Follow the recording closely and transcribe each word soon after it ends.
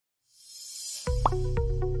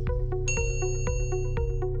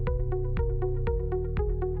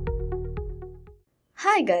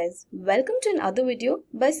Hi guys, welcome to another video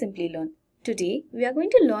by Simplilearn. Today we are going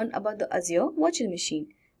to learn about the Azure virtual machine.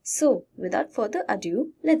 So without further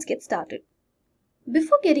ado, let's get started.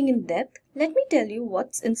 Before getting in depth, let me tell you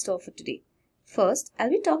what's in store for today. First, I'll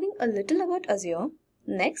be talking a little about Azure.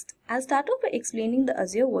 Next, I'll start off by explaining the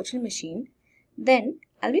Azure virtual machine. Then,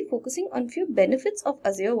 I'll be focusing on few benefits of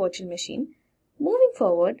Azure virtual machine. Moving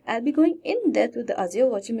forward, I'll be going in depth with the Azure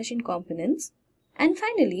virtual machine components. And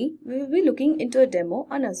finally, we will be looking into a demo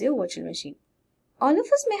on Azure Virtual Machine. All of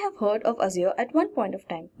us may have heard of Azure at one point of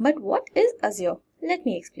time, but what is Azure? Let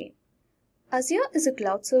me explain. Azure is a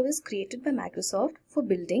cloud service created by Microsoft for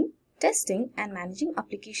building, testing, and managing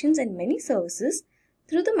applications and many services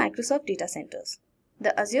through the Microsoft data centers.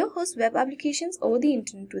 The Azure hosts web applications over the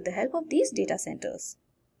internet with the help of these data centers.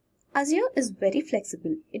 Azure is very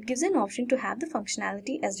flexible. It gives an option to have the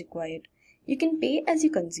functionality as required. You can pay as you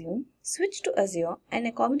consume, switch to Azure, and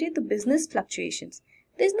accommodate the business fluctuations.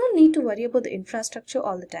 There is no need to worry about the infrastructure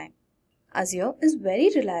all the time. Azure is very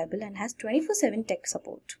reliable and has 24/7 tech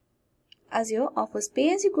support. Azure offers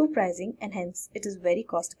pay-as-you-go pricing and hence it is very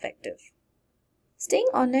cost-effective. Staying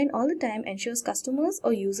online all the time ensures customers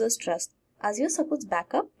or users trust. Azure supports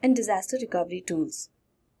backup and disaster recovery tools.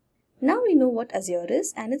 Now we know what Azure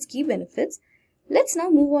is and its key benefits. Let's now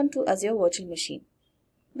move on to Azure Virtual Machine.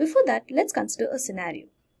 Before that, let's consider a scenario.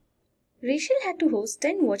 Rachel had to host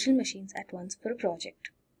 10 virtual machines at once for a project.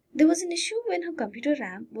 There was an issue when her computer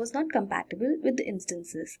RAM was not compatible with the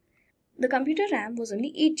instances. The computer RAM was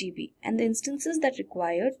only 8 GB and the instances that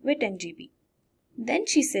required were 10 GB. Then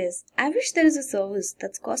she says, I wish there is a service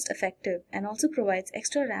that's cost effective and also provides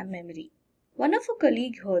extra RAM memory. One of her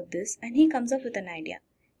colleagues heard this and he comes up with an idea.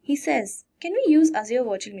 He says, can we use Azure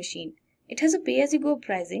Virtual Machine? It has a pay-as-you-go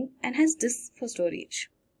pricing and has disks for storage.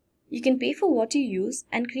 You can pay for what you use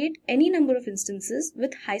and create any number of instances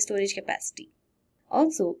with high storage capacity.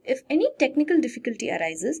 Also, if any technical difficulty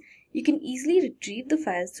arises, you can easily retrieve the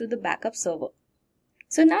files through the backup server.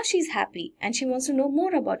 So now she's happy and she wants to know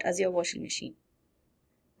more about Azure Virtual Machine.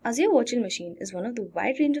 Azure Virtual Machine is one of the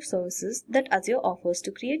wide range of services that Azure offers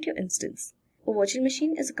to create your instance. A virtual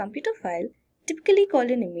machine is a computer file, typically called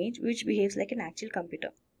an image, which behaves like an actual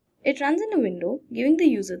computer. It runs in a window, giving the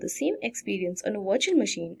user the same experience on a virtual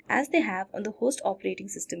machine as they have on the host operating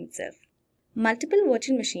system itself. Multiple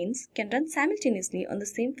virtual machines can run simultaneously on the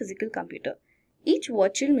same physical computer. Each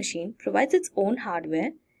virtual machine provides its own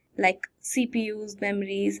hardware, like CPUs,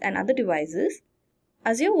 memories, and other devices.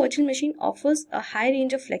 Azure Virtual Machine offers a high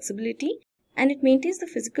range of flexibility and it maintains the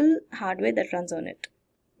physical hardware that runs on it.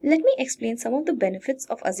 Let me explain some of the benefits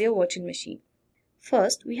of Azure Virtual Machine.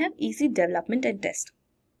 First, we have easy development and test.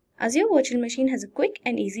 Azure Virtual Machine has a quick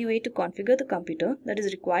and easy way to configure the computer that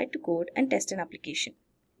is required to code and test an application.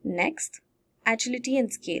 Next, agility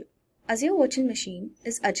and scale. Azure Virtual Machine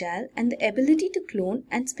is agile and the ability to clone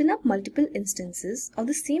and spin up multiple instances of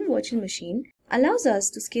the same virtual machine allows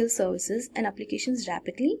us to scale services and applications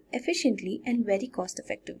rapidly, efficiently, and very cost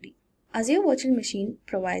effectively. Azure Virtual Machine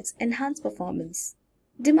provides enhanced performance.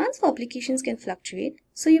 Demands for applications can fluctuate,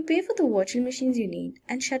 so you pay for the virtual machines you need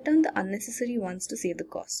and shut down the unnecessary ones to save the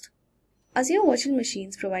cost. Azure Virtual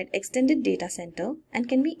Machines provide extended data center and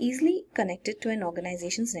can be easily connected to an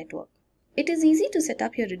organization's network. It is easy to set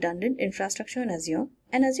up your redundant infrastructure on Azure,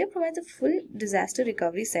 and Azure provides a full disaster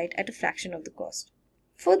recovery site at a fraction of the cost.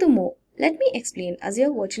 Furthermore, let me explain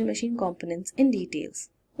Azure Virtual Machine components in details.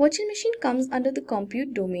 Virtual Machine comes under the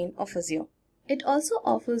compute domain of Azure. It also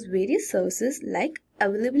offers various services like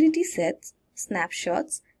availability sets,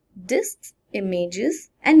 snapshots, disks, images,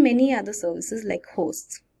 and many other services like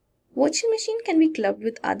hosts. Virtual Machine can be clubbed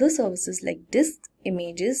with other services like disks,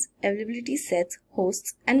 images, availability sets,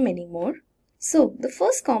 hosts, and many more. So, the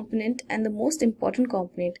first component and the most important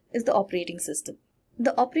component is the operating system.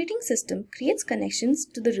 The operating system creates connections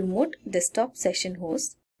to the remote desktop session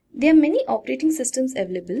host. There are many operating systems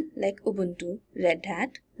available like Ubuntu, Red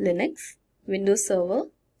Hat, Linux, Windows Server,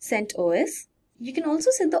 CentOS. You can also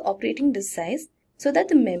set the operating disk size so that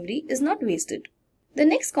the memory is not wasted. The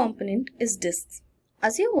next component is disks.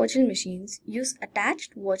 Azure Virtual Machines use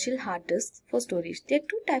attached virtual hard disks for storage. There are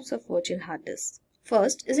two types of virtual hard disks.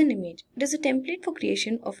 First is an image. It is a template for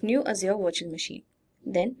creation of new Azure Virtual Machine.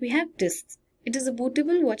 Then we have disks. It is a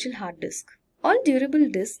bootable virtual hard disk. All durable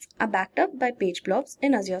disks are backed up by page blobs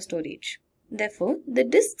in Azure storage. Therefore, the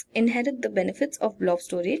disks inherit the benefits of blob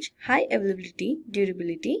storage, high availability,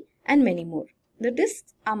 durability, and many more. The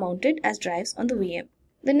disks are mounted as drives on the VM.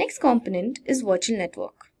 The next component is virtual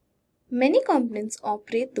network. Many components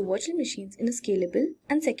operate the virtual machines in a scalable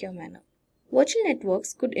and secure manner. Virtual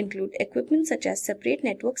networks could include equipment such as separate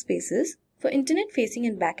network spaces for internet-facing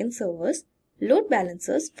and backend servers, load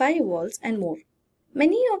balancers, firewalls, and more.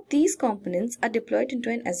 Many of these components are deployed into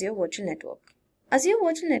an Azure Virtual Network. Azure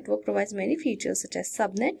Virtual Network provides many features such as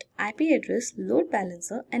subnet, IP address, load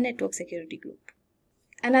balancer, and network security group.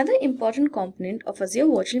 Another important component of Azure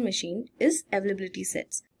Virtual Machine is availability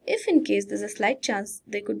sets. If in case there's a slight chance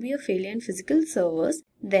there could be a failure in physical servers,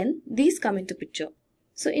 then these come into picture.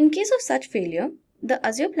 So in case of such failure, the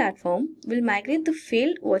Azure platform will migrate the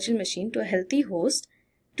failed virtual machine to a healthy host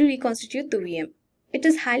to reconstitute the VM. It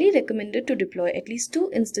is highly recommended to deploy at least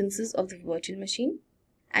 2 instances of the virtual machine,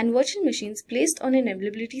 and virtual machines placed on an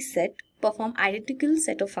availability set perform identical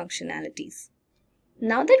set of functionalities.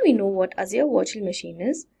 Now that we know what Azure Virtual Machine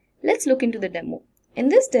is, let's look into the demo. In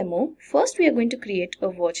this demo, first we are going to create a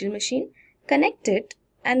virtual machine, connect it,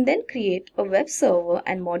 and then create a web server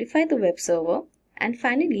and modify the web server, and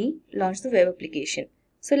finally launch the web application.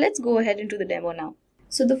 So let's go ahead into the demo now.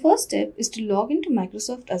 So the first step is to log into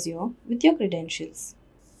Microsoft Azure with your credentials.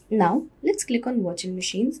 Now let's click on Virtual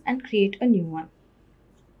Machines and create a new one.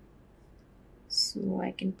 So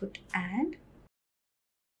I can put add.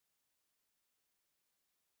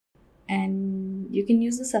 And you can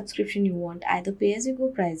use the subscription you want, either pay-as-you-go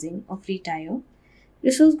pricing or free tier.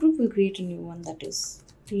 Resource group will create a new one, that is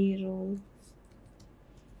payroll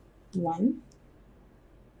 1.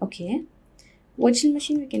 Okay. Virtual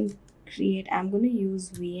machine we can create. I'm going to use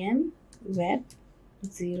VM web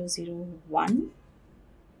 001.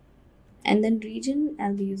 And then region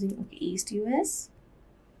I'll be using East US.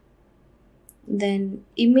 Then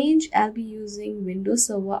image I'll be using Windows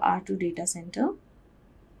Server R2 data center.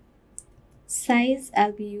 Size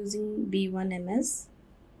I'll be using B1MS.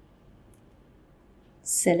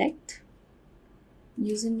 Select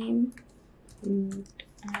username root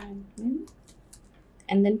admin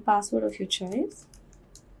and then password of your choice.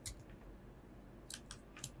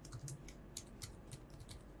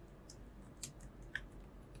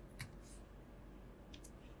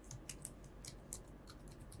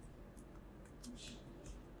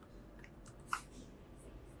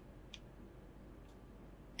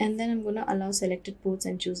 And then I'm going to allow selected ports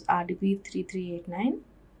and choose RDP3389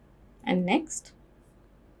 and next.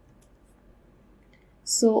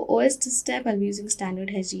 So OS tab I'll be using standard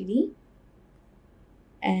HDD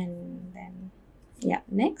and then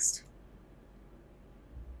next.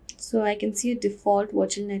 So I can see a default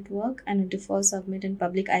virtual network and a default subnet and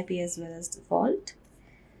public IP as well as default.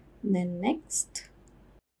 Then next.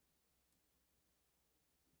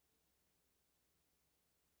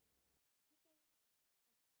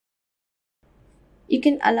 You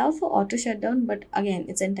can allow for auto shutdown, but again,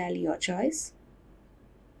 it's entirely your choice.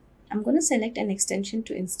 I'm going to select an extension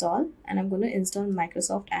to install and I'm going to install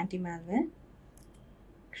Microsoft Anti-Malware.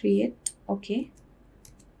 Create, okay.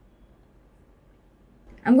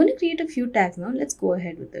 I'm going to create a few tags now. Let's go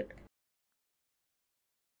ahead with it.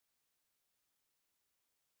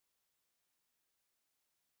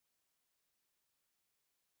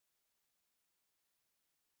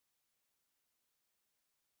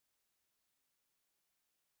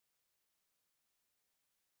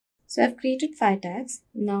 So I've created 5 tags.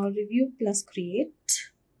 Now review plus create.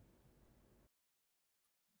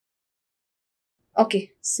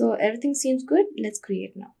 Okay, so everything seems good. Let's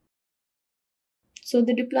create now. So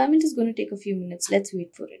the deployment is going to take a few minutes. Let's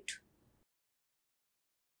wait for it.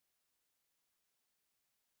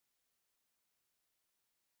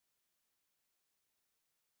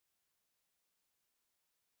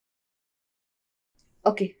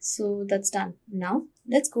 Okay, so that's done. Now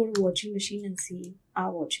let's go to virtual machine and see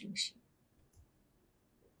our virtual machine.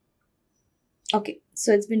 Okay,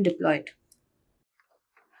 so it's been deployed.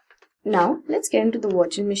 Now let's get into the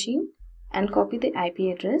virtual machine and copy the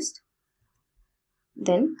IP address.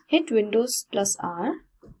 Then hit Windows plus R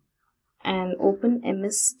and open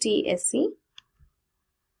MSTSE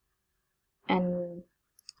and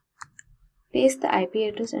paste the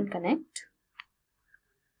IP address and connect.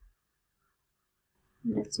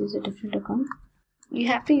 Let's use a different account. You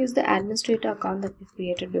have to use the administrator account that we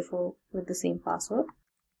created before with the same password.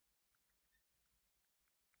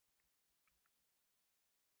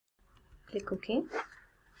 Click OK.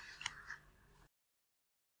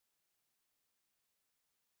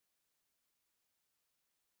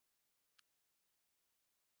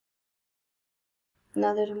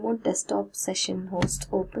 Now the remote desktop session host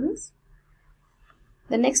opens.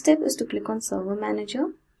 The next step is to click on Server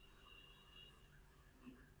Manager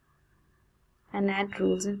and add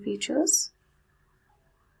roles and features.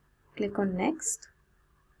 Click on Next.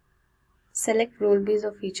 Select role-based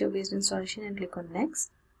or feature-based installation and click on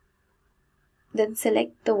Next. Then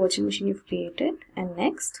select the virtual machine you've created and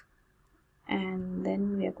Next. And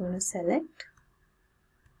then we are going to select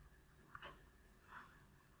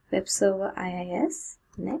web server IIS.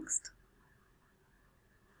 Next.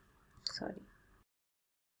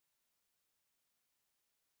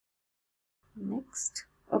 Next.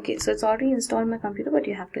 Okay, so it's already installed on my computer, but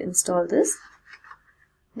you have to install this.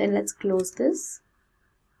 Then let's close this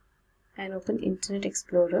and open Internet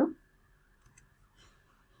Explorer.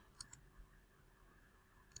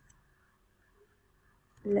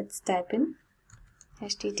 Let's type in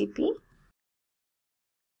HTTP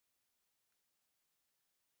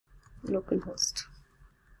localhost.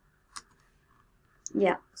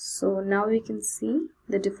 Yeah, so now we can see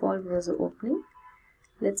the default browser opening.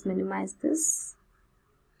 Let's minimize this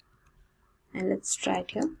and let's try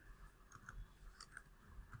it here.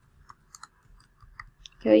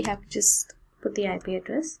 Here you have to just put the IP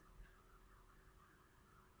address.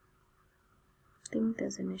 I think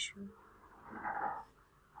there's an issue.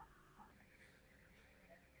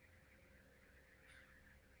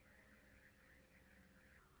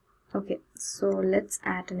 Okay, so let's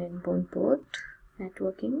add an inbound port.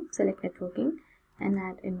 Networking, select networking and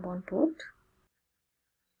add inbound port.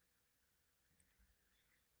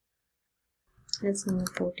 Let's move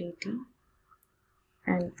port 80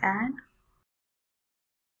 and add.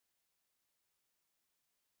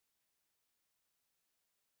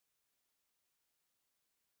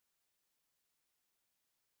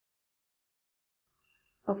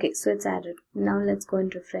 Okay, so it's added. Now let's go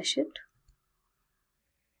and refresh it.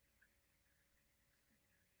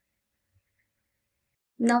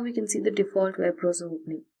 Now we can see the default web browser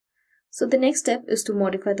opening. So the next step is to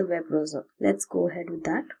modify the web browser. Let's go ahead with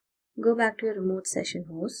that. Go back to your remote session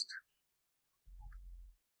host.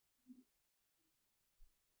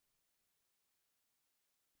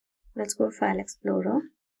 Let's go to File Explorer.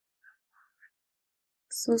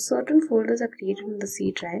 So certain folders are created in the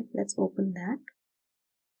C drive. Let's open that.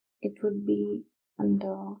 It would be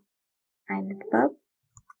under inetpub.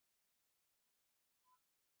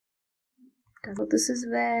 So this is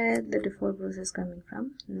where the default browser is coming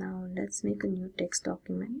from. Now let's make a new text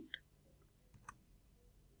document.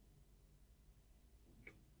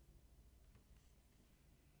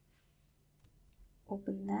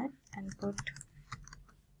 Open that and put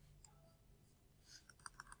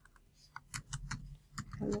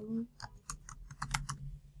hello,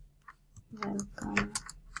 welcome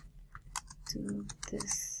to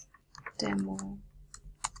this demo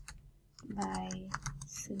by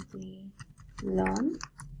Simplilearn.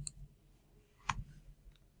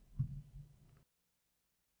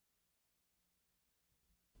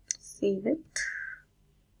 Save it,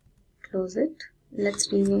 close it.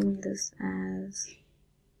 Let's rename this as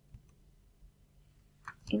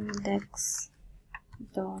index.html.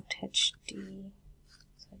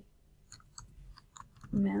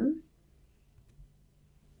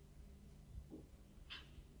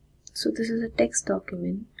 So this is a text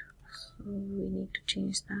document, so we need to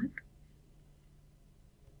change that.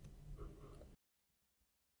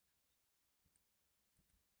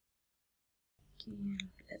 Okay,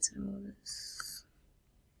 let's remove this.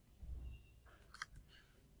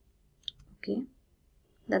 Okay,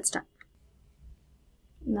 that's done.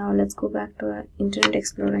 Now let's go back to our Internet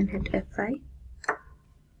Explorer and hit F5.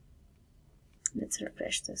 Let's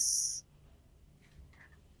refresh this.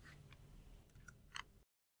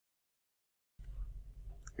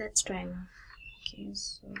 Let's try now. Okay,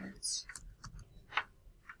 so let's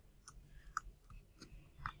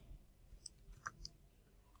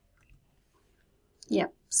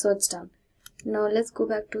so it's done. Now let's go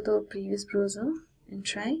back to the previous browser and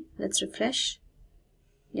try. Let's refresh.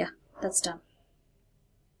 Yeah, that's done.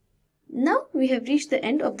 Now we have reached the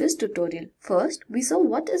end of this tutorial. First, we saw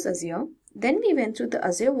what is Azure. Then we went through the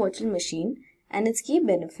Azure virtual machine and its key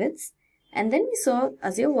benefits. And then we saw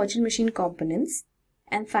Azure virtual machine components.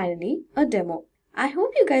 And finally, a demo. I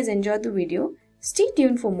hope you guys enjoyed the video. Stay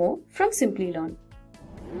tuned for more from Simplilearn.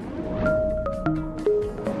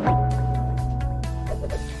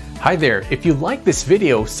 Hi there, if you like this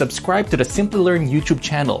video, subscribe to the Simplilearn YouTube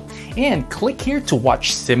channel and click here to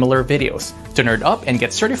watch similar videos. To nerd up and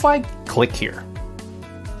get certified, click here.